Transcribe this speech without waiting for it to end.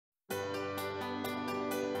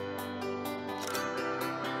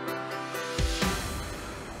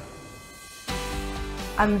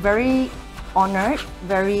I'm very honored,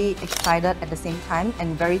 very excited at the same time,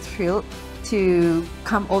 and very thrilled to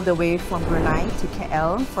come all the way from Brunei to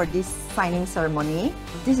KL for this signing ceremony.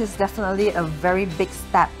 This is definitely a very big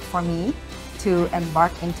step for me to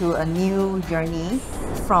embark into a new journey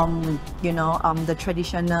from, the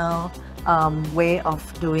traditional way of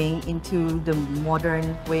doing into the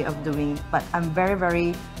modern way of doing. But I'm very,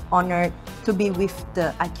 very honored to be with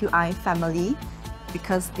the IQI family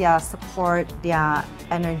because their support, their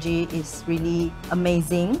energy is really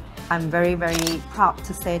amazing. I'm very, very proud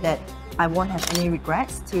to say that I won't have any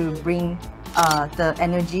regrets to bring the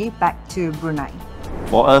energy back to Brunei.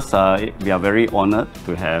 For us, we are very honored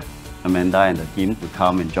to have Amanda and the team to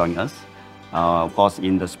come and join us. Of course,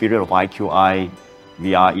 in the spirit of IQI,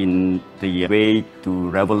 we are in the way to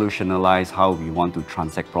revolutionize how we want to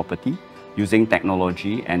transact property using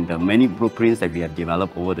technology and the many blueprints that we have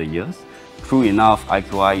developed over the years. True enough,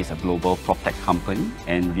 IQI is a global PropTech company,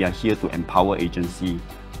 and we are here to empower agency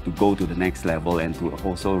to go to the next level and to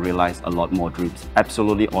also realize a lot more dreams.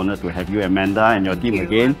 Absolutely honored to have you, Amanda, and your team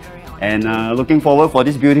again, and looking forward for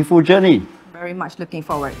this beautiful journey. Very much looking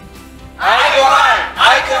forward. IQI!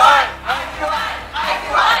 IQI!